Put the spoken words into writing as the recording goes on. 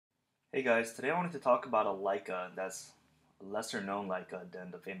Hey guys, today I wanted to talk about a Leica that's a lesser known Leica than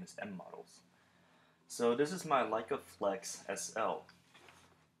the famous M models. So this is my Leicaflex SL.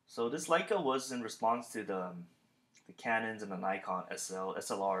 So this Leica was in response to the Canons and the Nikon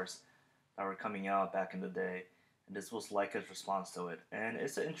SLRs that were coming out back in the day, and this was Leica's response to it. And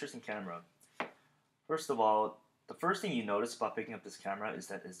it's an interesting camera. First of all, the first thing you notice about picking up this camera is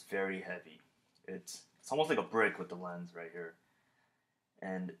that it's very heavy. It's almost like a brick with the lens right here.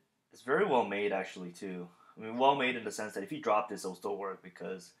 And it's very well made actually too. I mean, well made in the sense that if you drop this, it'll still work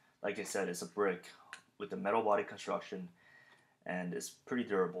because, like I said, it's a brick with a metal body construction, and it's pretty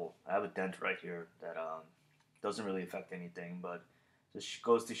durable. I have a dent right here that doesn't really affect anything, but just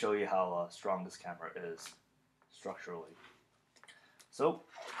goes to show you how strong this camera is structurally. So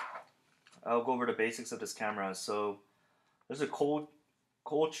I'll go over the basics of this camera. So there's a cold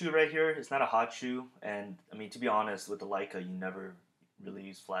shoe right here. It's not a hot shoe, and I mean, to be honest, with the Leica, you never really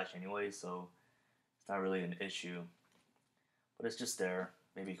use flash anyway, so it's not really an issue. But it's just there.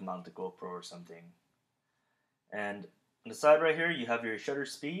 Maybe you can mount the GoPro or something. And on the side right here, you have your shutter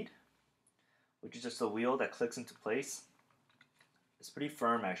speed, which is just a wheel that clicks into place. It's pretty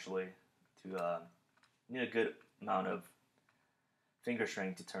firm actually. To you need a good amount of finger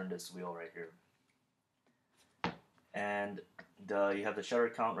strength to turn this wheel right here. And you have the shutter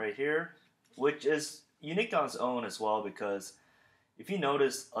count right here, which is unique on its own as well because if you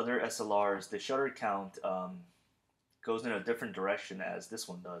notice other SLRs, the shutter count goes in a different direction as this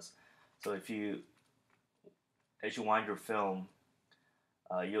one does. So as you wind your film,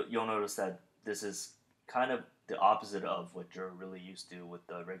 you'll notice that this is kind of the opposite of what you're really used to with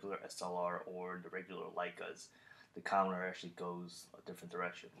the regular SLR or the regular Leicas. The counter actually goes a different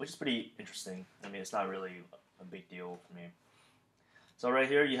direction, which is pretty interesting. I mean, it's not really a big deal for me. So right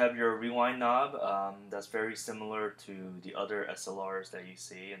here you have your rewind knob. That's very similar to the other SLRs that you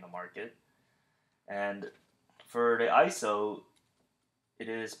see in the market. And for the ISO, it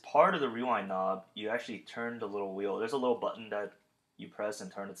is part of the rewind knob. You actually turn the little wheel. There's a little button that you press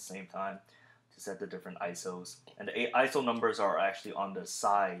and turn at the same time to set the different ISOs. And the ISO numbers are actually on the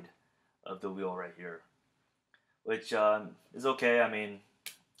side of the wheel right here, which is okay. I mean,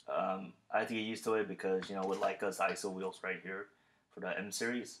 I had to get used to it because, with Leica's ISO wheels right here for the M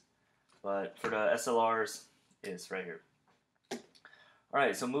series, but for the SLRs, it's right here.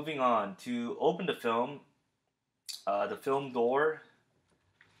 Alright, so moving on. To open the film door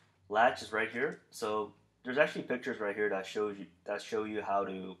latch is right here. So there's actually pictures right here that show you how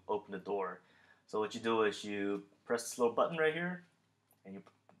to open the door. So what you do is you press this little button right here, and you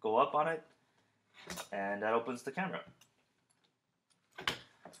go up on it, and that opens the camera.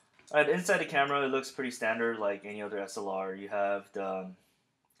 Alright, inside the camera, it looks pretty standard like any other SLR. You have the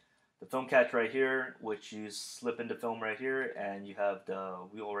film catch right here, which you slip into film right here, and you have the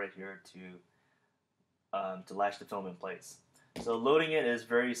wheel right here to latch the film in place. So loading it is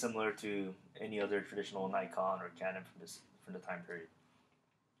very similar to any other traditional Nikon or Canon from the time period.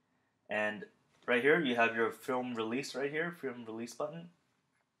 And right here, you have your film release right here, film release button.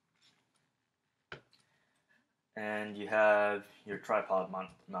 And you have your tripod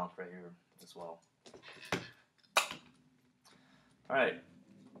mount right here as well. Alright,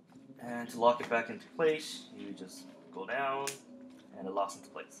 and to lock it back into place, you just go down and it locks into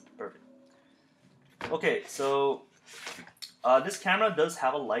place. Perfect. Okay, so this camera does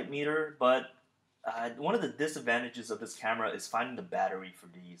have a light meter, but one of the disadvantages of this camera is finding the battery for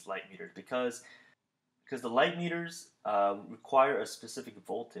these light meters because the light meters require a specific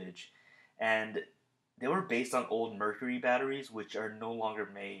voltage, and they were based on old mercury batteries, which are no longer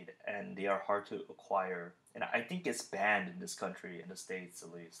made, and they are hard to acquire. And I think it's banned in this country, in the States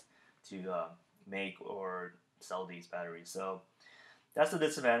at least, to make or sell these batteries. So that's the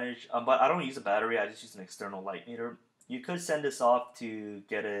disadvantage. But I don't use a battery. I just use an external light meter. You could send this off to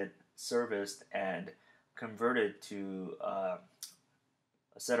get it serviced and converted to a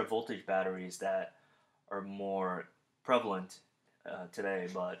set of voltage batteries that are more prevalent today,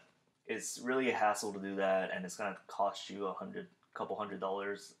 but it's really a hassle to do that, and it's going to cost you a couple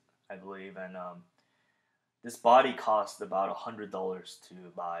 $100, I believe. And this body costs about $100 to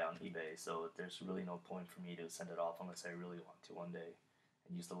buy on eBay, so there's really no point for me to send it off unless I really want to one day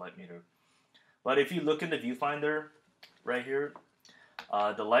and use the light meter. But if you look in the viewfinder right here,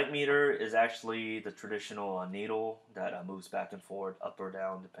 the light meter is actually the traditional needle that moves back and forth, up or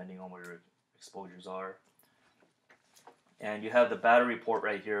down, depending on where your exposures are. And you have the battery port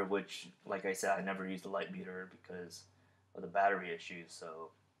right here, which, like I said, I never use the light meter because of the battery issues,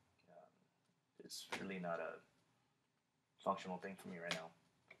 so it's really not a functional thing for me right now.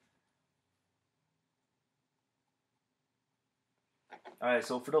 Alright,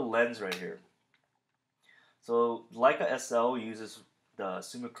 so for the lens right here. So Leica SL uses the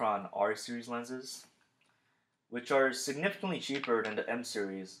Summicron R series lenses, which are significantly cheaper than the M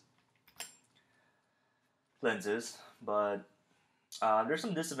series lenses, but there's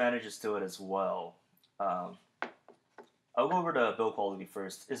some disadvantages to it as well. Um, I'll go over the build quality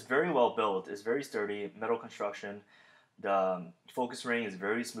first. It's very well built. It's very sturdy, metal construction. The focus ring is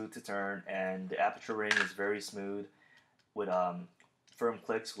very smooth to turn, and the aperture ring is very smooth with firm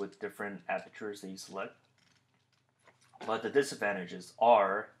clicks with different apertures that you select. But the disadvantages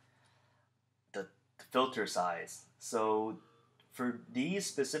are the filter size. So for these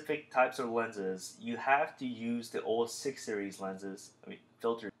specific types of lenses, you have to use the old 6 series lenses,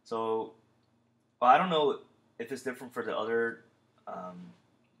 filters. So, well, I don't know if it's different for the other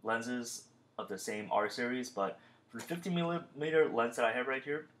lenses of the same R series, but for the 50 millimeter lens that I have right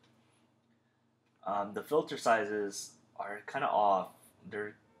here, the filter sizes are kind of off.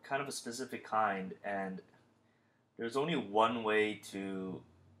 They're kind of a specific kind, and there's only one way to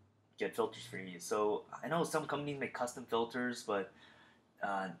get filters for you. So I know some companies make custom filters, but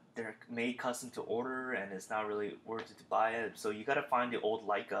they're made custom to order, and it's not really worth it to buy it. So you got to find the old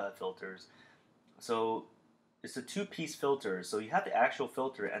Leica filters. So it's a two-piece filter. So you have the actual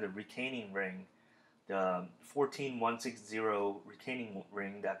filter and the retaining ring, the 14160 retaining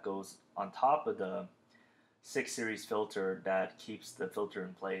ring that goes on top of the 6 series filter that keeps the filter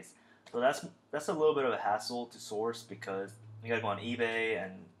in place. So that's a little bit of a hassle to source because you gotta go on eBay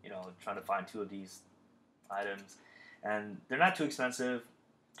and trying to find two of these items, and they're not too expensive.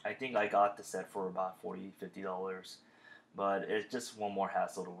 I think I got the set for about $40-50, but it's just one more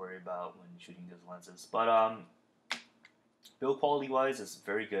hassle to worry about when shooting these lenses. But build quality wise, it's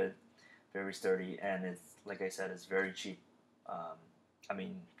very good, very sturdy, and it's like I said, it's very cheap. I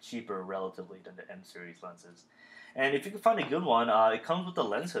mean, cheaper relatively than the M series lenses. And if you can find a good one, it comes with the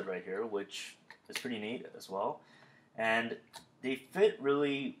lens hood right here, which is pretty neat as well. And they fit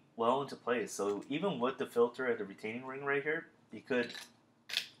really well into place. So even with the filter and the retaining ring right here, you could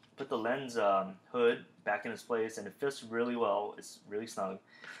put the lens hood back in its place, and it fits really well. It's really snug.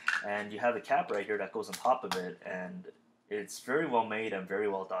 And you have the cap right here that goes on top of it, and it's very well made and very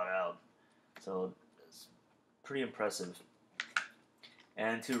well thought out. So it's pretty impressive.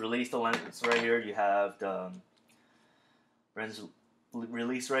 And to release the lens right here, you have the lens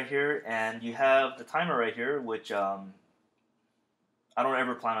release right here, and you have the timer right here, which I don't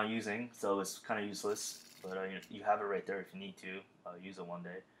ever plan on using, so it's kind of useless. But you have it right there if you need to use it one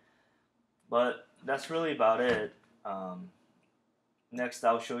day. But that's really about it. Next,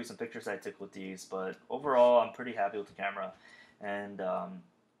 I'll show you some pictures I took with these. But overall, I'm pretty happy with the camera, and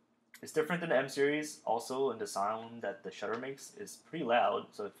it's different than the M series. Also, in the sound that the shutter makes is pretty loud.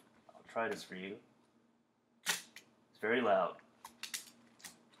 So I'll try this for you. It's very loud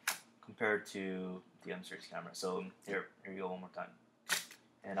compared to the M series camera. So here you go one more time,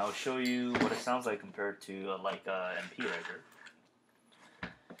 and I'll show you what it sounds like compared to a Leica MP right here.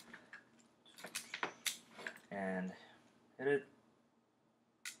 And hit it.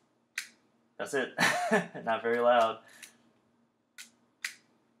 That's it. Not very loud.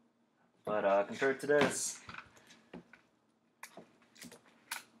 But compared to this,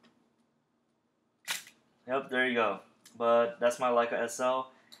 yep, there you go. But that's my Leica SL.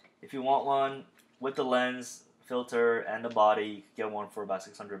 If you want one with the lens, filter, and the body, you can get one for about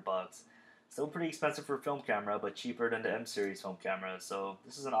 $600. Still pretty expensive for a film camera, but cheaper than the M series film camera. So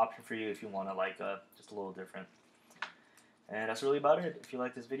this is an option for you if you want a Leica, just a little different. And that's really about it. If you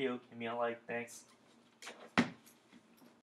like this video, give me a like. Thanks.